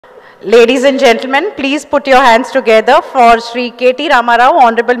Ladies and gentlemen, please put your hands together for Shri KT Ramarao,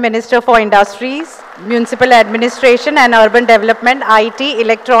 Honorable Minister for Industries, Municipal Administration and Urban Development, IT,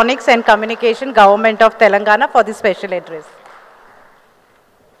 Electronics and Communication, Government of Telangana for the special address.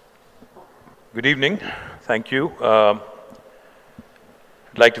 Good evening. Thank you. I'd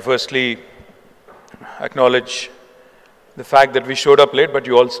like to firstly acknowledge the fact that we showed up late, but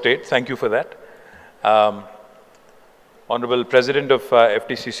you all stayed. Thank you for that. Honorable President of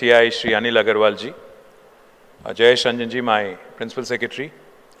FTCCI, Shri Anil Agarwal ji, Jayesh Ranjan ji, my Principal Secretary,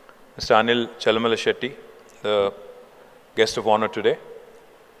 Mr. Anil Chalamala Shetty, the guest of honor today.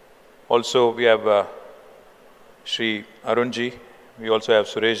 Also, we have Shri Arun ji, we also have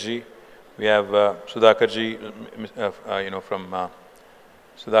Suresh ji, we have Sudhakar ji, from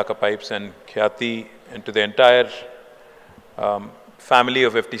Sudhakar Pipes, and Khyati, and to the entire family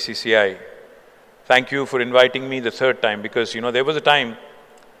of FTCCI. Thank you for inviting me the third time, because there was a time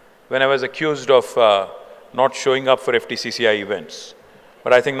when I was accused of not showing up for FTCCI events.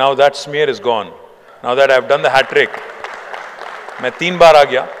 But I think now that smear is gone. Now that I've done the hat trick, मैं 3 बार आ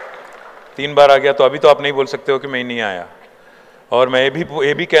गया, तो अभी तो आप नहीं बोल सकते हो कि मैं नहीं आया. और मैं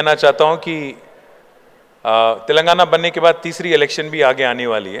ये भी कहना चाहता हूँ कि तेलंगाना बनने के बाद तीसरी इलेक्शन भी आगे आने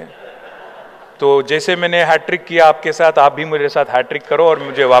वाली है. तो जैसे मैंने हैट ट्रिक किया आपके साथ, आप भी मेरे साथ हैट ट्रिक करो और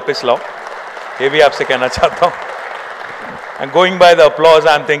मुझे वापस लाओ. ये भी आपसे कहना चाहता हूँ. And going by the applause,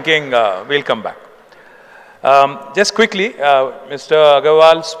 I'm thinking we'll come back. Just quickly, Mr.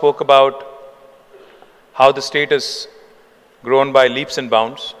 Agarwal spoke about how the state has grown by leaps and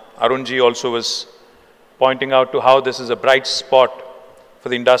bounds. Arunji also was pointing out to how this is a bright spot for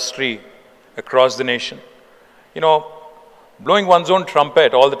the industry across the nation. Blowing one's own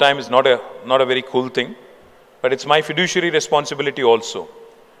trumpet all the time is not a very cool thing, but it's my fiduciary responsibility also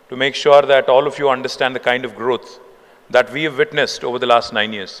to make sure that all of you understand the kind of growth that we have witnessed over the last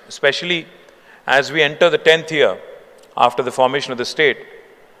 9 years, especially as we enter the 10th year after the formation of the state.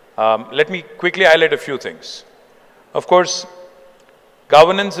 Let me quickly highlight a few things. Of course,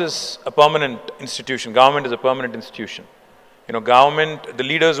 governance is a permanent institution. Government is a permanent institution. Government, the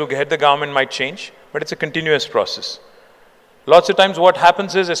leaders who head the government might change, but it's a continuous process. Lots of times what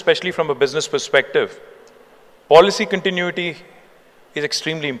happens is, especially from a business perspective, policy continuity is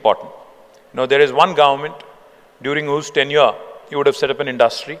extremely important. There is one government during whose tenure you would have set up an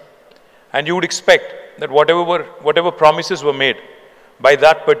industry, and you would expect that whatever promises were made by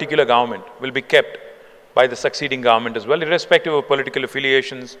that particular government will be kept by the succeeding government as well, irrespective of political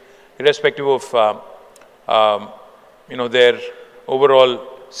affiliations, irrespective of their overall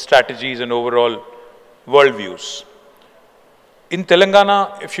strategies and overall worldviews. In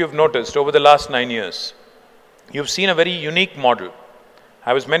Telangana, if you've noticed, over the last 9 years, you've seen a very unique model.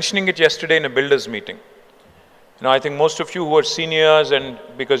 I was mentioning it yesterday in a builders meeting. I think most of you who are seniors, and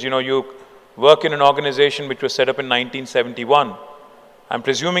because you work in an organization which was set up in 1971, I'm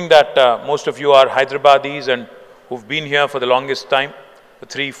presuming that most of you are Hyderabadis and who've been here for the longest time, for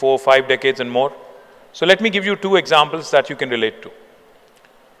 3, 4, 5 decades and more. So let me give you 2 examples that you can relate to.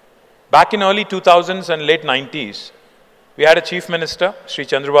 Back in early 2000s and late 90s, we had a chief minister, Sri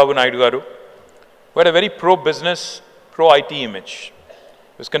Chandrababu Naidu Garu, who had a very pro-business, pro-IT image.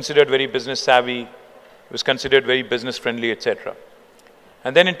 He was considered very business savvy, he was considered very business friendly, etc.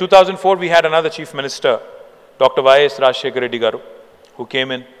 And then in 2004, we had another chief minister, Dr. Y.S. Rajshekar Reddy Garu, who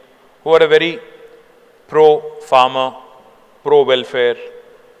came in, who had a very pro-farmer, pro-welfare,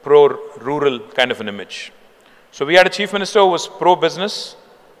 pro-rural kind of an image. So we had a chief minister who was pro-business,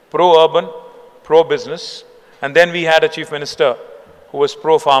 pro-urban, pro-business, and then we had a chief minister who was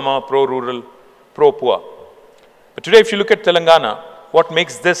pro-farmer, pro-rural, pro-poor. But today, if you look at Telangana, what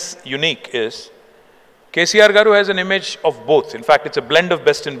makes this unique is KCR Garu has an image of both. In fact, it's a blend of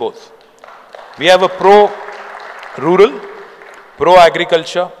best in both. We have a pro-rural,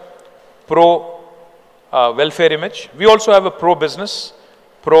 pro-agriculture, pro-welfare image. We also have a pro-business,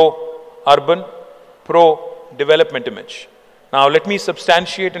 pro-urban, pro-development image. Now, let me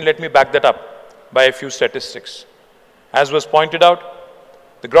substantiate and let me back that up by a few statistics. As was pointed out,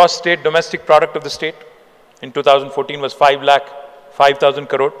 the gross state domestic product of the state in 2014 was 5,000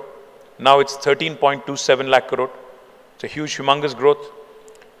 crore. Now it's 13.27 lakh crore. It's a huge, humongous growth.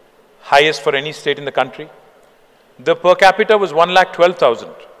 Highest for any state in the country. The per capita was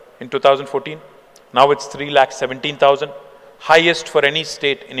 1,12,000 in 2014. Now it's 3,17,000. Highest for any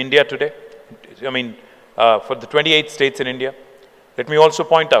state in India today. For the 28 states in India. Let me also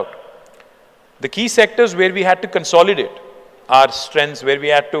point out, the key sectors where we had to consolidate our strengths, where we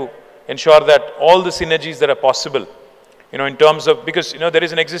had to ensure that all the synergies that are possible, in terms of, because, there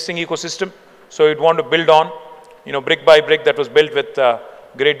is an existing ecosystem, so you'd want to build on, brick by brick that was built with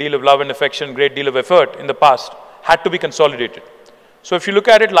great deal of love and affection, great deal of effort in the past, had to be consolidated. So if you look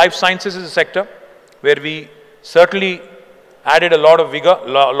at it, life sciences is a sector where we certainly added a lot of vigor, a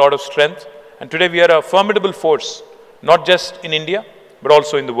lot of strength. And today we are a formidable force, not just in India, but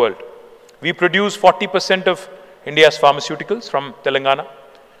also in the world. We produce 40% of India's pharmaceuticals from Telangana.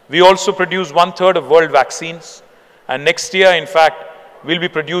 We also produce 1/3 of world vaccines. And next year, in fact, we'll be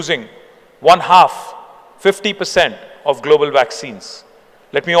producing 1/2, 50% of global vaccines.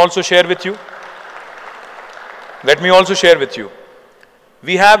 Let me also share with you.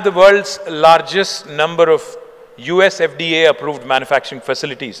 We have the world's largest number of US FDA approved manufacturing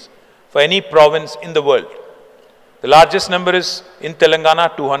facilities for any province in the world. The largest number is in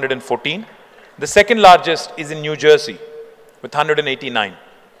Telangana, 214. The second largest is in New Jersey with 189.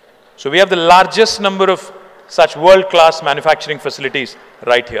 So we have the largest number of such world-class manufacturing facilities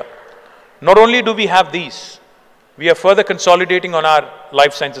right here. Not only do we have these, we are further consolidating on our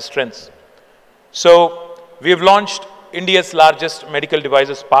life sciences strengths. So we have launched India's largest medical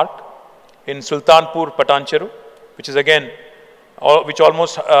devices park in Sultanpur, Patancheru, which is again,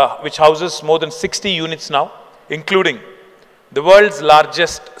 which houses more than 60 units now, including the world's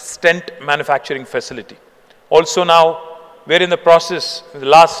largest stent manufacturing facility. Also now, we're in the process, the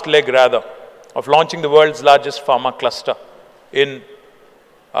last leg rather, of launching the world's largest pharma cluster in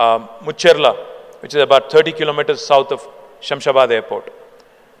Mucherla, which is about 30 kilometers south of Shamshabad Airport.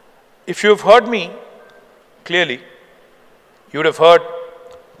 If you've heard me clearly, you would have heard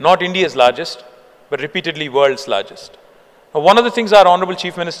not India's largest, but repeatedly world's largest. Now, one of the things our Honorable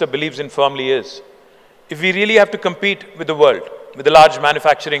Chief Minister believes in firmly is, if we really have to compete with the world, with the large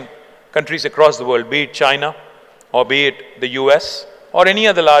manufacturing countries across the world, be it China, or be it the US, or any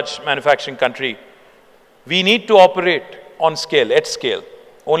other large manufacturing country, we need to operate on scale, at scale.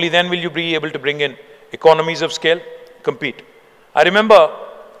 Only then will you be able to bring in economies of scale, compete. I remember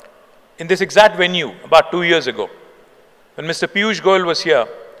in this exact venue about 2 years ago, when Mr. Piyush Goyal was here,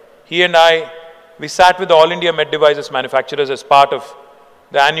 he and we sat with the All India Med Devices manufacturers as part of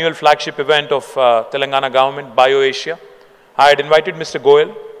the annual flagship event of Telangana government, BioAsia. I had invited Mr.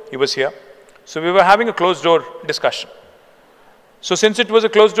 Goyal, he was here. So we were having a closed door discussion. So since it was a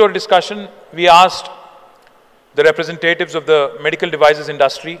closed door discussion, we asked the representatives of the medical devices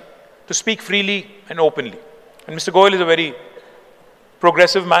industry to speak freely and openly. And Mr. Goyal is a very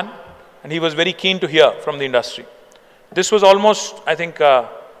progressive man, and he was very keen to hear from the industry. This was almost, I think,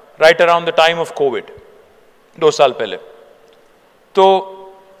 right around the time of COVID, 2 साल पहले. तो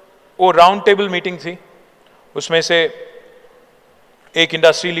वो round table meeting थी, उसमें से एक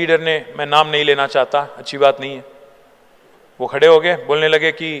industry leader ने, मैं नाम नहीं लेना चाहता, अच्छी बात नहीं है, वो खड़े हो गए, बोलने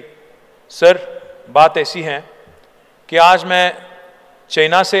लगे कि सर बात ऐसी है कि आज मैं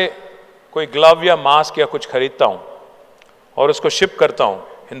चाइना से कोई ग्लव या मास्क या कुछ खरीदता हूँ और उसको शिप करता हूँ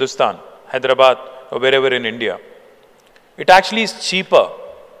हिंदुस्तान, हैदराबाद और wherever in India. It actually is cheaper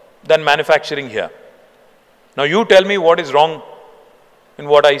than manufacturing here. Now you tell me what is wrong in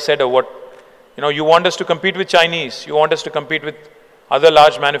what I said, or what, you want us to compete with Chinese, you want us to compete with other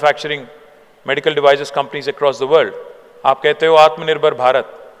large manufacturing medical devices companies across the world. आप कहते हो आत्मनिर्भर भारत,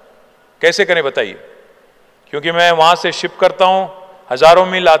 कैसे करें बताइए? क्योंकि मैं वहाँ से शिप करता हूँ, हज़ारों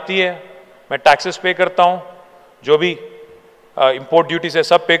मील आती है, मैं टैक्सेस पे करता हूँ, जो भी इंपोर्ट ड्यूटी से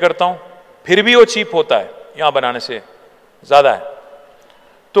सब पे करता हूँ, फिर भी वो चीप होता है यहाँ बनाने से ज़्यादा है.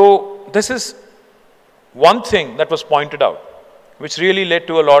 तो this is one thing that was pointed out, which really led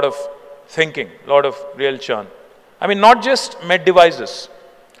to a lot of thinking, a lot of real churn. I mean, not just med devices.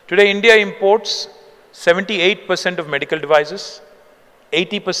 Today, India imports 78% of medical devices,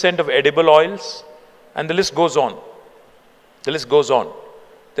 80% of edible oils, and the list goes on. The list goes on.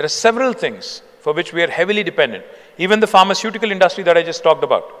 There are several things for which we are heavily dependent. Even the pharmaceutical industry that I just talked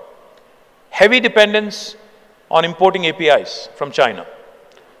about. Heavy dependence on importing APIs from China.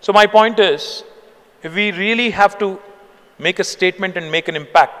 So my point is, if we really have to make a statement and make an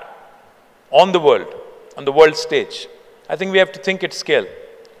impact on the world stage, I think we have to think at scale.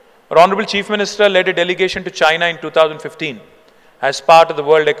 Our Honorable Chief Minister led a delegation to China in 2015 as part of the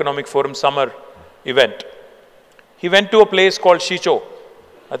World Economic Forum summer event. He went to a place called Shicho.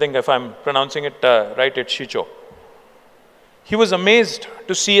 I think if I'm pronouncing it right, it's Shicho. He was amazed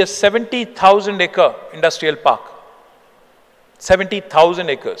to see a 70,000 acre industrial park. 70,000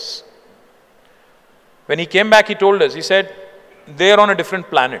 acres. When he came back, he told us, he said, they are on a different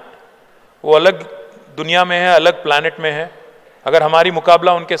planet. वो अलग दुनिया में है, अलग planet में है. अगर हमारी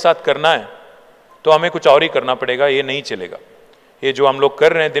मुकाबला उनके साथ करना है, तो हमें कुछ और ही करना पड़ेगा, ये नहीं चलेगा. ये जो हम लोग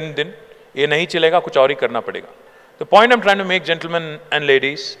कर रहे हैं दिन दिन, ये नहीं चलेगा, कुछ और ही करना पड़ेगा. The point I'm trying to make, gentlemen and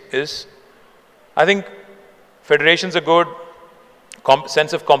ladies, is I think federations are good,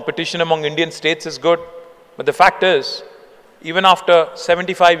 sense of competition among Indian states is good. But the fact is, even after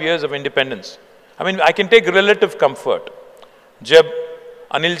 75 years of independence, I mean, I can take relative comfort. जब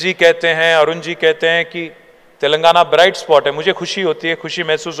अनिल जी कहते हैं, अरुण जी कहते हैं कि Telangana bright spot है, मुझे खुशी होती है, खुशी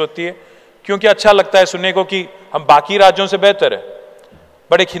महसूस होती है, क्योंकि अच्छा लगता है सुनने को कि हम बाकी राज्यों से बेहतर है.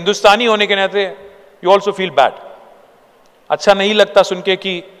 बट एक हिंदुस्तानी होने के नाते यू ऑल्सो फील बैड. अच्छा नहीं लगता सुन के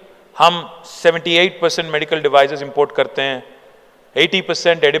कि हम 78% मेडिकल डिवाइसेस इंपोर्ट करते हैं,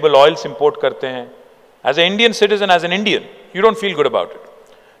 80% एडिबल ऑयल्स इंपोर्ट करते हैं. As an Indian citizen, as an Indian, you don't feel good about it.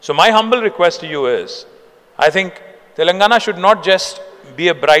 So my humble request to you is, I think Telangana should not just be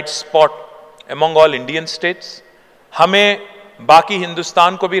a bright spot among all Indian states. हमें बाकी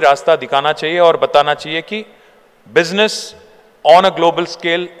हिंदुस्तान को भी रास्ता दिखाना चाहिए और बताना चाहिए कि business on a global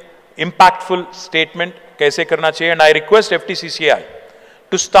scale, impactful statement कैसे करना चाहिए. And I request FTCCI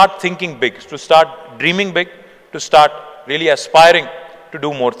to start thinking big, to start dreaming big, to start really aspiring to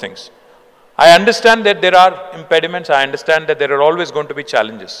do more things. I understand that there are impediments. I understand that there are always going to be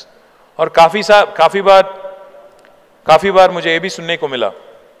challenges. और काफ़ी बार मुझे ये भी सुनने को मिला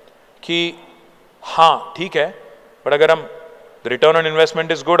कि हाँ ठीक है, बट अगर हम return on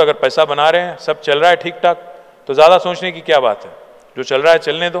investment is good, अगर पैसा बना रहे हैं, सब चल रहा है ठीक ठाक, तो ज़्यादा सोचने की क्या बात है, जो चल रहा है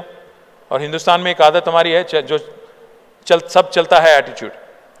चलने दो. और हिंदुस्तान में एक आदत हमारी है जो सब चलता है attitude.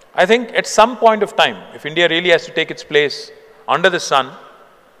 I think at some point of time, if India really has to take its place under the sun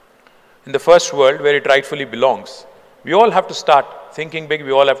in the first world where it rightfully belongs, we all have to start thinking big,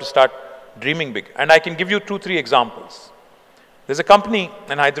 we all have to start dreaming big. And I can give you 2-3 examples. There's a company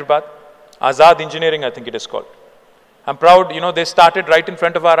in Hyderabad, Azad Engineering, I think it is called. I'm proud, you know, they started right in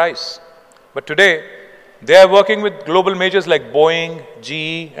front of our eyes. But today, they are working with global majors like Boeing,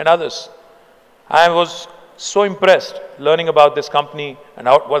 GE and others. I was so impressed learning about this company and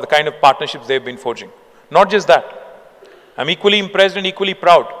what the kind of partnerships they've been forging. Not just that, I'm equally impressed and equally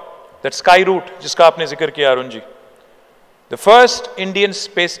proud that Sky Route, जिसका आपने जिक्र किया Arun ji, the first Indian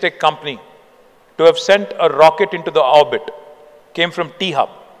space tech company to have sent a rocket into the orbit came from T-Hub.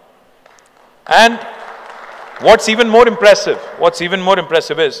 And what's even more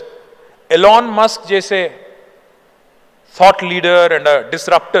impressive is Elon Musk जैसे thought leader and a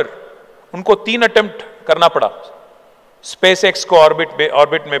disruptor, उनको 3 attempt करना पड़ा SpaceX को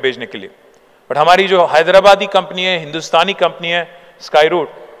orbit में भेजने के लिए. But हमारी जो हैदराबादी कंपनी है, हिंदुस्तानी कंपनी है स्काई रूट,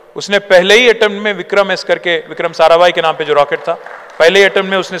 उसने पहले ही अटेम्प्ट में विक्रम एस करके, विक्रम साराभाई के नाम पे जो रॉकेट था, पहले ही अटेम्प्ट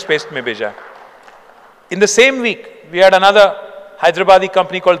में उसने स्पेस में भेजा. In the same week we had another Hyderabadi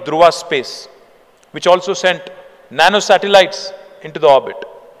company called Dhruva space, which also sent nano satellites into the orbit.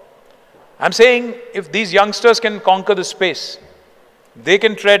 I'm saying if these youngsters can conquer the space, they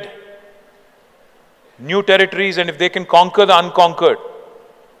can tread new territories, and if they can conquer the unconquered,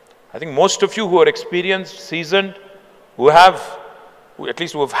 I think most of you who are experienced, seasoned, who have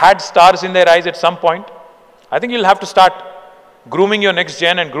had stars in their eyes at some point, I think you'll have to start grooming your next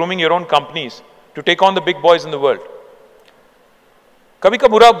gen and grooming your own companies to take on the big boys in the world. कभी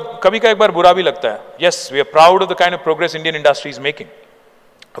का एक बार बुरा भी लगता है. Yes, we are proud of the kind of progress Indian industry is making.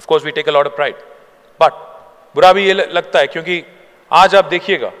 Of course, we take a lot of pride. But बुरा भी ये लगता है क्योंकि आज आप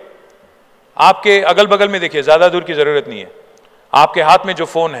देखिएगा, आपके अगल बगल में देखिए, ज़्यादा दूर की ज़रूरत नहीं है, आपके हाथ में जो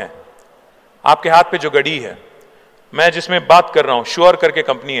फ़ोन है, आपके हाथ पे जो घड़ी है, मैं जिसमें बात कर रहा हूँ, श्योर करके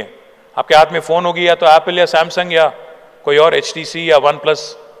कंपनी है, आपके हाथ में फ़ोन होगी या तो एप्पल या सैमसंग या कोई और HTC या OnePlus,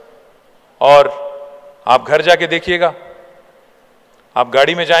 और आप घर जाके देखिएगा, आप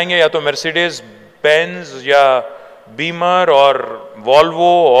गाड़ी में जाएंगे या तो मर्सिडीज बेंज या बीमर और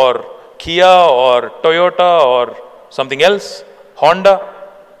वॉल्वो और किया और टोयोटा और समथिंग एल्स, होंडा,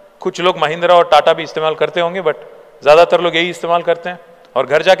 कुछ लोग महिंद्रा और टाटा भी इस्तेमाल करते होंगे, बट ज़्यादातर लोग यही इस्तेमाल करते हैं. और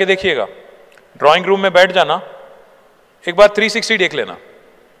घर जाके देखिएगा, ड्राइंग रूम में बैठ जाना, एक बार 360 देख लेना,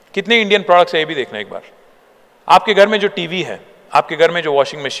 कितने इंडियन प्रोडक्ट्स है ये भी देखना एक बार. आपके घर में जो टीवी है, आपके घर में जो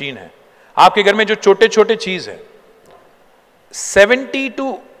वॉशिंग मशीन है, आपके घर में जो छोटे छोटे चीज़ है, 70 to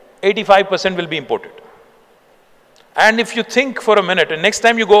 85% will be imported. And if you think for a minute, and next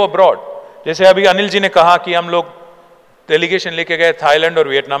time you go abroad, जैसे अभी अनिल जी ने कहा कि हम लोग डेलीगेशन लेके गए थाईलैंड और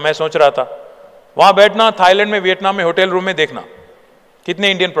वियतनाम, मैं सोच रहा था वहां बैठना, थाईलैंड में, वियतनाम में होटल रूम में देखना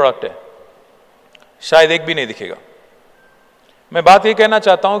कितने इंडियन प्रोडक्ट है, शायद एक भी नहीं दिखेगा. मैं बात ये कहना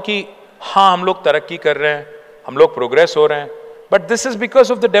चाहता हूं कि हाँ, हम लोग तरक्की कर रहे हैं, हम लोग प्रोग्रेस हो रहे हैं, but this is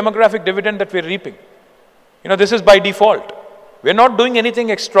because of the demographic dividend that we are reaping. You know, this is by default. We're not doing anything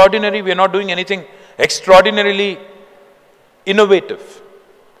extraordinary. We're not doing anything extraordinarily innovative.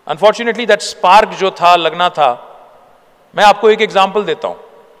 Unfortunately, that spark जो था, लगना था. मैं आपको एक example देता हूं.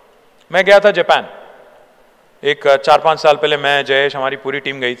 मैं गया था जापान, एक 4-5 साल पहले, मैं, जयेश, हमारी पूरी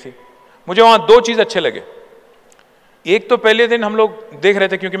टीम गई थी. मुझे वहां 2 चीज अच्छे लगे. एक तो पहले दिन हम लोग देख रहे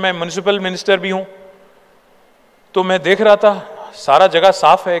थे, क्योंकि मैं म्युनिसिपल मिनिस्टर भी हूं, तो मैं देख रहा था सारा जगह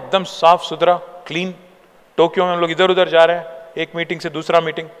साफ है, एकदम साफ सुथरा, क्लीन। टोक्यो में हम लोग इधर उधर जा रहे हैं, एक मीटिंग से दूसरा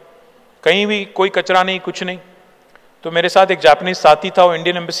मीटिंग, कहीं भी कोई कचरा नहीं, कुछ नहीं। तो मेरे साथ एक जापानीज साथी था, वो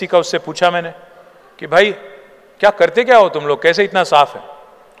इंडियन एम्बेसी का, उससे पूछा मैंने कि भाई क्या करते क्या हो तुम लोग, कैसे इतना साफ है?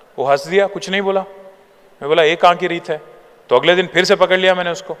 वो हंस दिया, कुछ नहीं बोला। मैं बोला एक आंख की रीत है। तो अगले दिन फिर से पकड़ लिया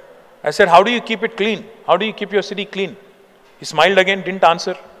मैंने उसको। I said, how do you keep it clean? How do you keep your city clean? He smiled again, didn't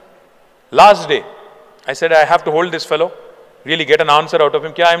answer. Last day, I said, I have to hold this fellow, really get an answer out of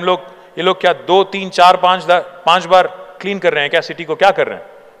him. क्या हम लोग, ये लोग क्या 2, 3, 4, 5 बार clean कर रहे हैं क्या सिटी को, क्या कर रहे हैं?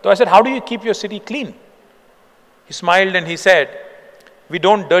 तो I said, how do you keep your city clean? He smiled and he said, we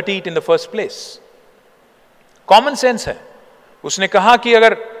don't dirty it in the first place. Common sense है। उसने कहा कि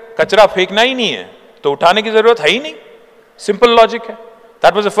अगर कचरा फेंकना ही नहीं है तो उठाने की जरूरत है ही नहीं। Simple logic है।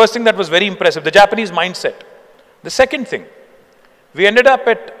 That was the first thing that was very impressive, the Japanese mindset. The second thing, we ended up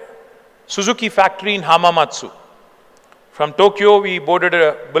at Suzuki factory in Hamamatsu. From Tokyo, we boarded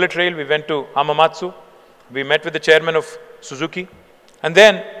a bullet train, we went to Hamamatsu. We met with the chairman of Suzuki. And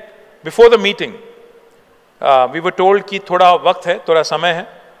then, before the meeting, we were told कि थोड़ा वक्त है, थोड़ा समय है,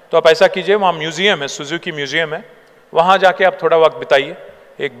 तो आप ऐसा कीजिए, वहाँ म्यूजियम है, सुजुकी म्यूजियम है, वहाँ जाके आप थोड़ा वक्त बिताइए,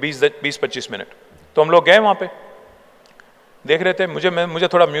 एक 20-25 मिनट। तो हम लोग गए वहाँ पे, देख रहे थे। मुझे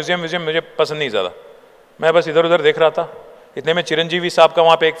थोड़ा म्यूजियम मुझे पसंद नहीं ज़्यादा, मैं बस इधर उधर देख रहा था। इतने में चिरंजीवी साहब का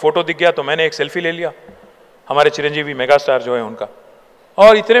वहाँ पे एक फ़ोटो दिख गया, तो मैंने एक सेल्फी ले लिया, हमारे चिरंजीवी मेगा स्टार जो है उनका।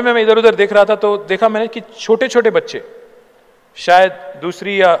 और इतने में मैं इधर उधर देख रहा था, तो देखा मैंने कि छोटे छोटे बच्चे, शायद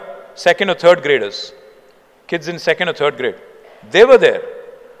दूसरी या सेकेंड और third graders, kids in second और third grade, they were there,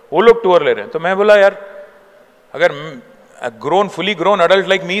 वो लोग टूर ले रहे हैं। तो मैं बोला यार, अगर fully grown adult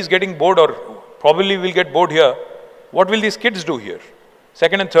like me is getting bored, or probably will get bored here, what will these kids do here?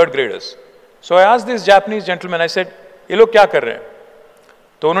 Second and third graders. So I asked this Japanese gentleman, I said, ये लोग क्या कर रहे हैं?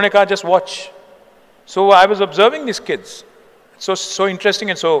 तो उन्होंने कहा, just watch. So I was observing these kids. So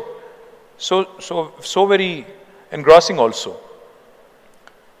interesting and so very engrossing also.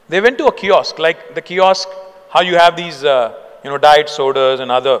 They went to a kiosk, like the kiosk, how you have these, diet sodas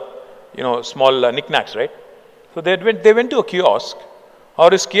and other, small knickknacks, right? So they went to a kiosk,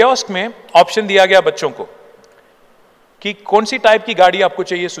 और इस kiosk में option दिया गया बच्चों को कि कौन सी type की गाड़ी आपको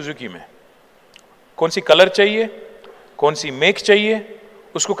चाहिए सुजुकी में, कौन सी कलर चाहिए, कौन सी मेक चाहिए,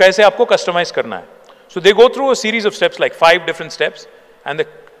 उसको कैसे आपको कस्टमाइज करना है. So they go through a series of steps, like 5 different steps, and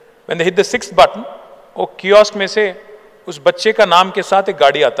when they hit the 6th button, वो कियोस्क में से उस बच्चे का नाम के साथ एक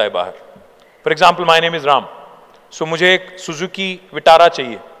गाड़ी आता है बाहर. For example, my name is Ram, सो मुझे एक सुजुकी विटारा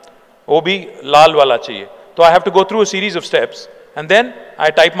चाहिए, वो भी लाल वाला चाहिए. तो I have to go through a series of steps and then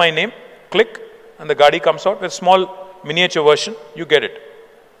I type my name, click, and the गाड़ी comes out with small miniature version, you get it.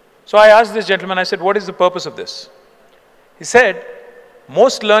 So I asked this gentleman, I said, what is the purpose of this? He said,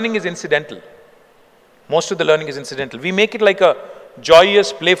 most learning is incidental. Most of the learning is incidental. We make it like a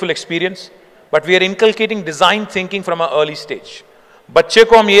joyous, playful experience, but we are inculcating design thinking from an early stage. बच्चे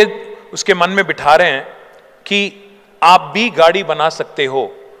को हम ये उसके मन में बिठा रहे हैं कि आप भी गाड़ी बना सकते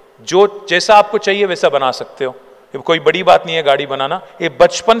हो, जो जैसा आपको चाहिए वैसा बना सकते हो. ये कोई बड़ी बात नहीं है गाड़ी बनाना, ये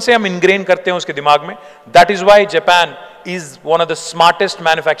बचपन से हम इनग्रेन करते हैं उसके दिमाग में. That is why Japan is one of the smartest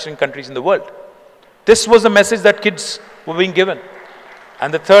manufacturing countries in the world. This was the message that kids were being given.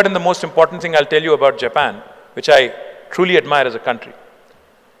 And the third and the most important thing I'll tell you about Japan, which I truly admire as a country.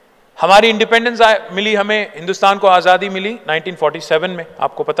 हमारी independence मिली, हमें हिंदुस्तान को आज़ादी मिली 1947 में,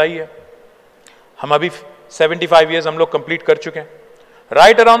 आपको पता ही है. हम अभी 75 years हम लोग कंप्लीट कर चुके हैं.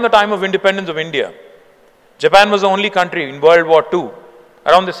 Right around the time of independence of India, Japan was the only country in World War II,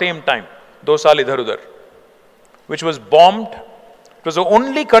 around the same time, 2 साल इधर उधर, which was bombed. It was the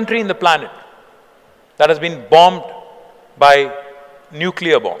only country in the planet that has been bombed by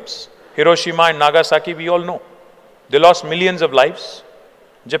nuclear bombs. Hiroshima and Nagasaki, we all know. They lost millions of lives.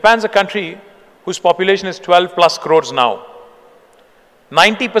 Japan's a country whose population is 12 plus crores now.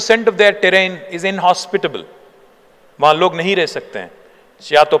 90% of their terrain is inhospitable. वहाँ लोग नहीं रह सकते हैं,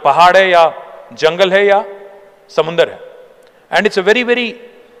 या तो पहाड़ है या जंगल है या समुंदर है. And it's a very, very,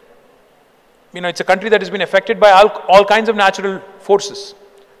 it's a country that has been affected by all kinds of natural forces.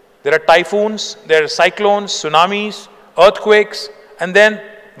 There are typhoons, there are cyclones, tsunamis, earthquakes, and then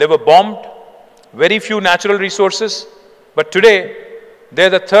they were bombed. Very few natural resources, but today they're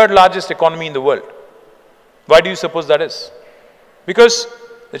the 3rd largest economy in the world. Why do you suppose that is? Because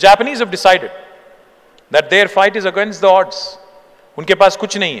the Japanese have decided that their fight is against the odds. उनके पास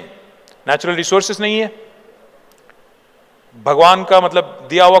कुछ नहीं है, natural resources नहीं है, भगवान का मतलब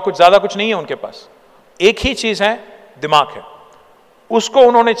दिया हुआ कुछ ज्यादा कुछ नहीं है उनके पास. एक ही चीज है, दिमाग है. उसको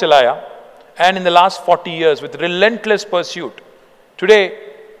उन्होंने चलाया and in the last 40 years with relentless pursuit. Today,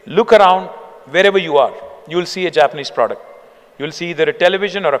 look around wherever you are, you will see a Japanese product. You will see either a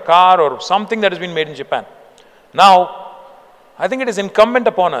television or a car or something that has been made in Japan. Now, I think it is incumbent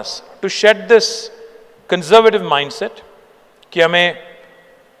upon us to shed this conservative mindset कि हमें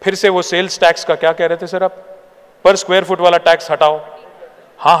फिर से वो sales tax का क्या कह रहे थे सर आप, पर स्क्वायर फुट वाला टैक्स हटाओ.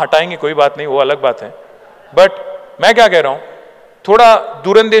 हाँ हटाएंगे, कोई बात नहीं, वो अलग बात है. बट मैं क्या कह रहा हूँ, थोड़ा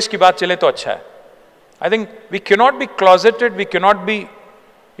दूरंदेश की बात चले तो अच्छा है. I think we cannot be closeted, we cannot be,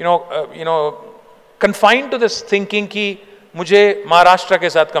 confined to this thinking कि मुझे महाराष्ट्र के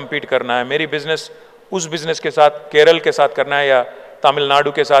साथ compete करना है, मेरी business उस business के साथ केरल के साथ करना है या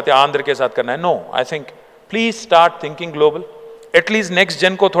तमिलनाडु के साथ या आंध्र के साथ करना है. No, I think please start thinking global. At least next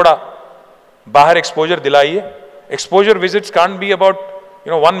gen को थोड़ा बाहर exposure दिलाइए. Exposure visits can't be about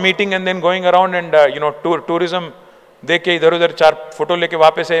one meeting and then going around and tourism देख के इधर उधर 4 फोटो लेके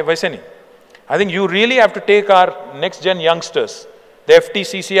वापस है, वैसे नहीं. I think you really have to take our next gen youngsters, the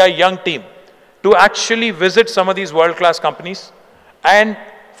FTCCI young team, to actually visit some of these world-class companies and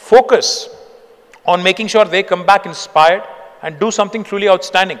focus on making sure they come back inspired and do something truly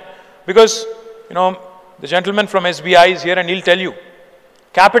outstanding. Because, the gentleman from SBI is here and he'll tell you,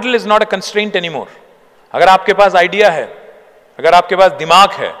 capital is not a constraint anymore. अगर आपके पास idea है, अगर आपके पास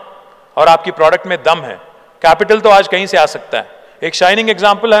दिमाग है और आपकी product में दम है, capital तो आज कहीं से आ सकता है. एक shining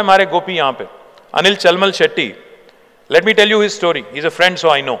example है हमारे गोपी यहाँ पे, Anil Chalmal Shetty. Let me tell you his story. He's a friend, so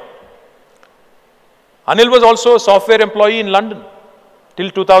I know. Anil was also a software employee in London till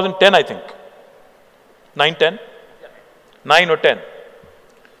 2010, I think. 9 or 10.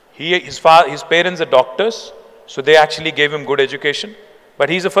 His parents are doctors, so they actually gave him good education. But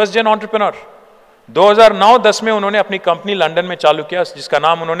he's a first-gen entrepreneur. 2009-10 में उन्होंने अपनी company London में चालू किया, जिसका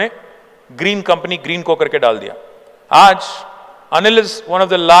नाम उन्होंने green company green को करके डाल दिया. आज Anil is one of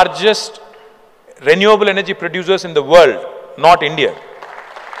the largest renewable energy producers in the world, not India.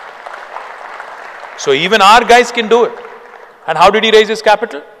 So even our guys can do it. And how did he raise his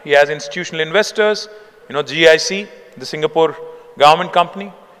capital? He has institutional investors, GIC, the Singapore government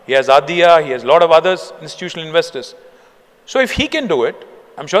company. He has Adia, he has a lot of others, institutional investors. So if he can do it,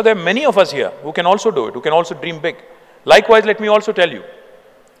 I'm sure there are many of us here who can also do it, who can also dream big. Likewise, let me also tell you,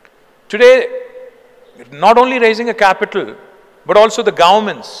 today, not only raising a capital, but also the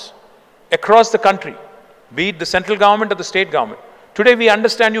governments across the country, be it the central government or the state government. Today we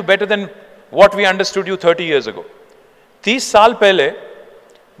understand you better than what we understood you 30 years ago. 30 साल पहले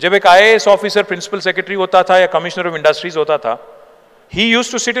जब एक IAS officer principal secretary होता था या commissioner of industries होता था, he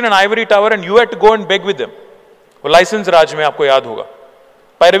used to sit in an ivory tower and you had to go and beg with them. वो license राज में आपको याद होगा,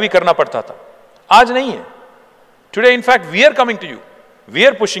 पैरवी करना पड़ता था. आज नहीं है. Today in fact we are coming to you, we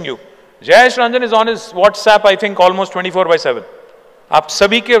are pushing you. Jayesh Ranjan is on his WhatsApp, I think almost 24/7. आप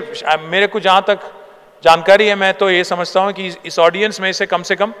सभी के, मेरे को जहां तक जानकारी है, मैं तो ये समझता हूं कि इस ऑडियंस में से कम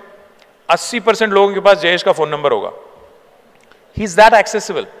 80% लोगों के पास जयेश का फोन नंबर होगा. He is that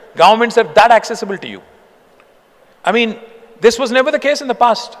accessible. Governments are that accessible to you. I mean, this was never the case in the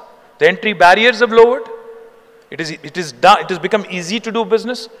past. The entry barriers have lowered. It has become easy to do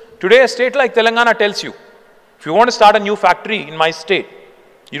business. Today, a state like Telangana tells you, if you want to start a new factory in my state,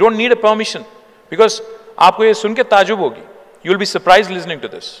 you don't need a permission, because आपको ये सुन के ताजुब होगी. You will be surprised listening to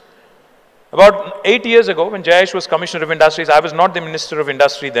this. About 8 years ago, when Jayesh was Commissioner of Industries, I was not the Minister of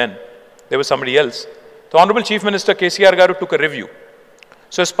Industry then. There was somebody else. The Honorable Chief Minister KTR Garu took a review.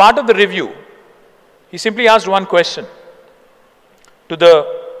 So as part of the review, he simply asked one question to the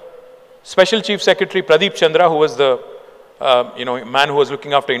Special Chief Secretary Pradeep Chandra, who was the man who was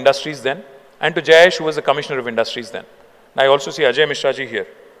looking after industries then, and to Jayesh, who was the Commissioner of Industries then. And I also see Ajay Mishra ji here.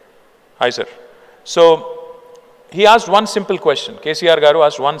 Hi, sir. So he asked one simple question. KTR Garu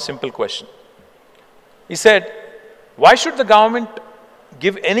asked one simple question. He said, why should the government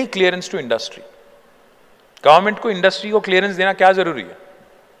give any clearance to industry? Government को industry को clearance देना क्या जरूरी है?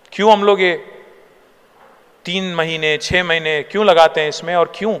 क्यों हम लोग ये 3 महीने 6 महीने क्यों लगाते हैं इसमें,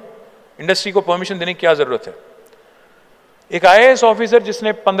 और क्यों इंडस्ट्री को परमिशन देने की क्या जरूरत है? एक IAS ऑफिसर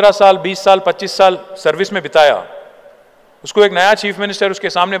जिसने 15 साल 20 साल 25 साल सर्विस में बिताया, उसको एक नया चीफ मिनिस्टर उसके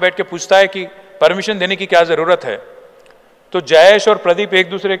सामने बैठ के पूछता है कि परमिशन देने की क्या जरूरत है, तो जयेश और प्रदीप एक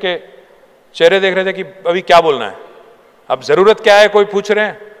दूसरे के चेहरे देख रहे थे कि अभी क्या बोलना है, अब जरूरत क्या है कोई पूछ रहे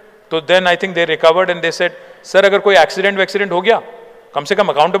हैं. तो then I think they recovered and they said, sir अगर कोई एक्सीडेंट हो गया, कम से कम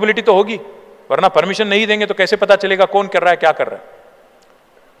अकाउंटेबिलिटी तो होगी, वरना परमिशन नहीं देंगे तो कैसे पता चलेगा कौन कर रहा है क्या कर रहा है.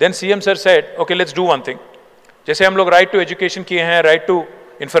 Then CM sir said, okay let's do one thing. जैसे हम लोग राइट टू एजुकेशन किए हैं, राइट टू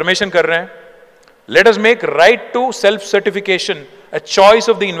इंफॉर्मेशन कर रहे हैं, let us make right to self certification a choice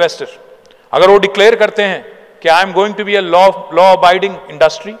of the investor. अगर वो डिक्लेयर करते हैं कि I am going to be a law-abiding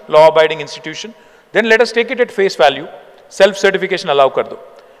industry, law-abiding institution, then let us take it at face value. Self-certification allow कर दो.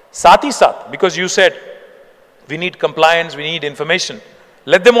 साथ ही साथ, because you said we need compliance, we need information,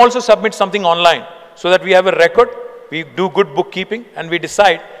 let them also submit something online so that we have a record, we do good bookkeeping and we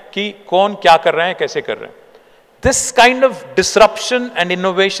decide कि कौन क्या कर रहे हैं, कैसे कर रहे हैं. This kind of disruption and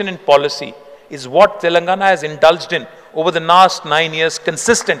innovation in policy is what Telangana has indulged in over the last 9 years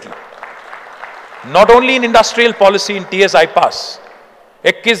consistently. Not only in industrial policy, in TS I-Pass.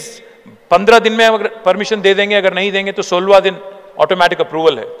 15 दिन में अगर परमिशन दे देंगे, अगर नहीं देंगे तो 16वां दिन ऑटोमेटिक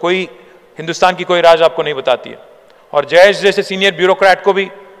अप्रूवल है. कोई हिंदुस्तान की कोई राज आपको नहीं बताती है. और जयेश जैसे सीनियर ब्यूरोक्रेट को भी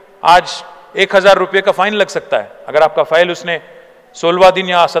आज 1000 रुपये का फाइन लग सकता है अगर आपका फाइल उसने 16वां दिन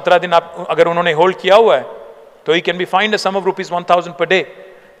या 17 दिन अगर उन्होंने होल्ड किया हुआ है, तो he can be fined a sum of rupees 1000 per day.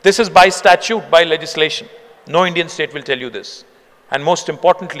 This is by statute, by legislation. No Indian state will tell you this. And most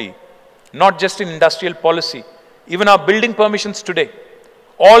importantly, not just in industrial policy, even our building permissions today.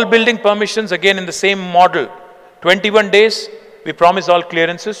 All building permissions, again in the same model. 21 days, we promise all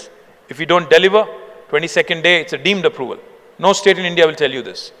clearances. If we don't deliver, 22nd day, it's a deemed approval. No state in India will tell you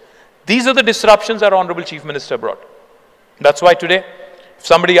this. These are the disruptions our Honorable Chief Minister brought. That's why today, if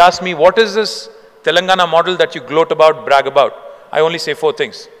somebody asks me, what is this Telangana model that you gloat about, brag about? I only say 4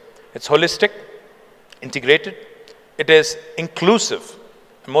 things. It's holistic, integrated, it is inclusive,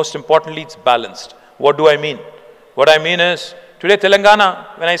 and most importantly, it's balanced. What do I mean? What I mean is, today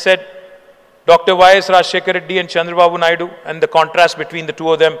Telangana, when I said Dr. Y.S. Rajshekar Reddy and Chandrababu Naidu, and the contrast between the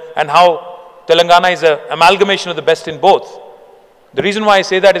two of them, and how Telangana is an amalgamation of the best in both. The reason why I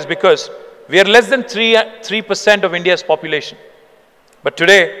say that is because we are less than 3% of India's population. But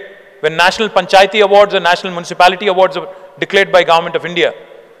today, when National Panchayati Awards and National Municipality Awards are declared by Government of India,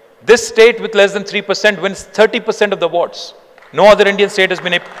 this state with less than 3% wins 30% of the awards. No other Indian state has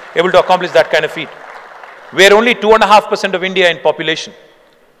been able to accomplish that kind of feat. We are only 2.5% of India in population,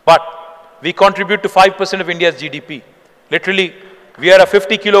 but we contribute to 5% of India's GDP. Literally, we are a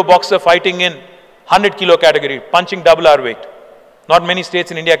 50-kilo boxer fighting in 100-kilo category, punching double our weight. Not many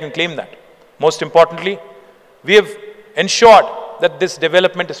states in India can claim that. Most importantly, we have ensured that this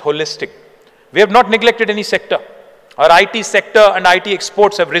development is holistic. We have not neglected any sector. Our IT sector and IT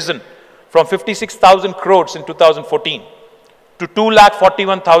exports have risen from 56,000 crores in 2014 to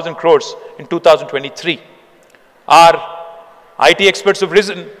 2,41,000 crores in 2023. Our IT exports have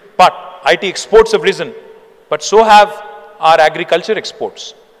risen, but so have our agriculture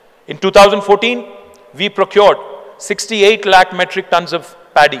exports. In 2014, we procured 68 lakh metric tons of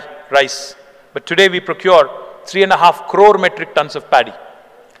paddy, rice. But today we procure 3.5 crore metric tons of paddy.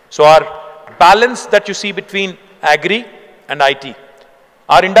 So our balance that you see between agri and IT.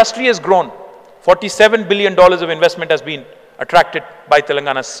 Our industry has grown. $47 billion of investment has been attracted by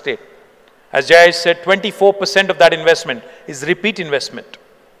Telangana state. As Jay said, 24% of that investment is repeat investment.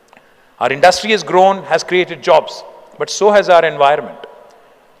 Our industry has grown, has created jobs, but so has our environment.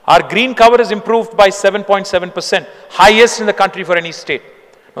 Our green cover has improved by 7.7%, highest in the country for any state.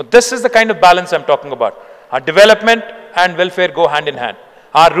 Now, this is the kind of balance I'm talking about. Our development and welfare go hand in hand.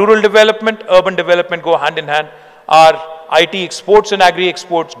 Our rural development, urban development go hand in hand. Our IT exports and agri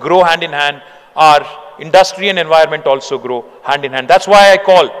exports grow hand in hand. Our industry and environment also grow hand in hand. That's why I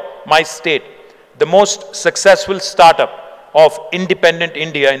call my state the most successful startup of independent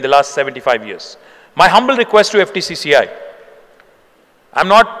India in the last 75 years. My humble request to FTCCI, I'm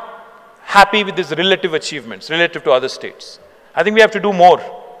not happy with these relative achievements relative to other states. I think we have to do more.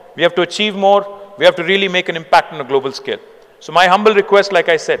 We have to achieve more. We have to really make an impact on a global scale. So my humble request, like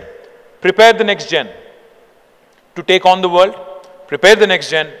I said, prepare the next gen to take on the world. Prepare the next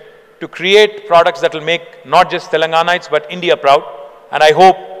gen to create products that will make not just Telanganites but India proud. And I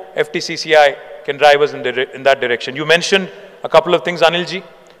hope FTCCI can drive us in that direction. You mentioned a couple of things, Anilji.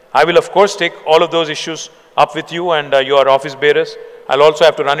 I will of course take all of those issues up with you and your office bearers. I'll also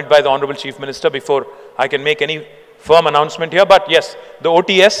have to run it by the Honorable Chief Minister before I can make any firm announcement here. But yes, the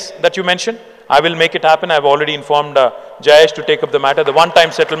OTS that you mentioned, I will make it happen. I've already informed Jayesh to take up the matter. The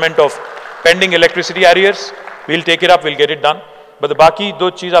one-time settlement of pending electricity arrears, we'll take it up, we'll get it done. But the बाकी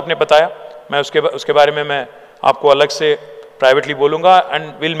 2 चीज़ आपने बताया, मैं उसके बारे में मैं आपको अलग से privately बोलूँगा,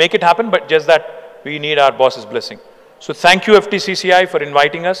 and we'll make it happen, but just that we need our boss's blessing. So thank you FTCCI for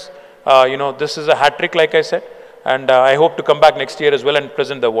inviting us. You know, this is a hat trick, like I said, and I hope to come back next year as well and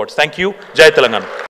present the awards. Thank you. Jai Telangana.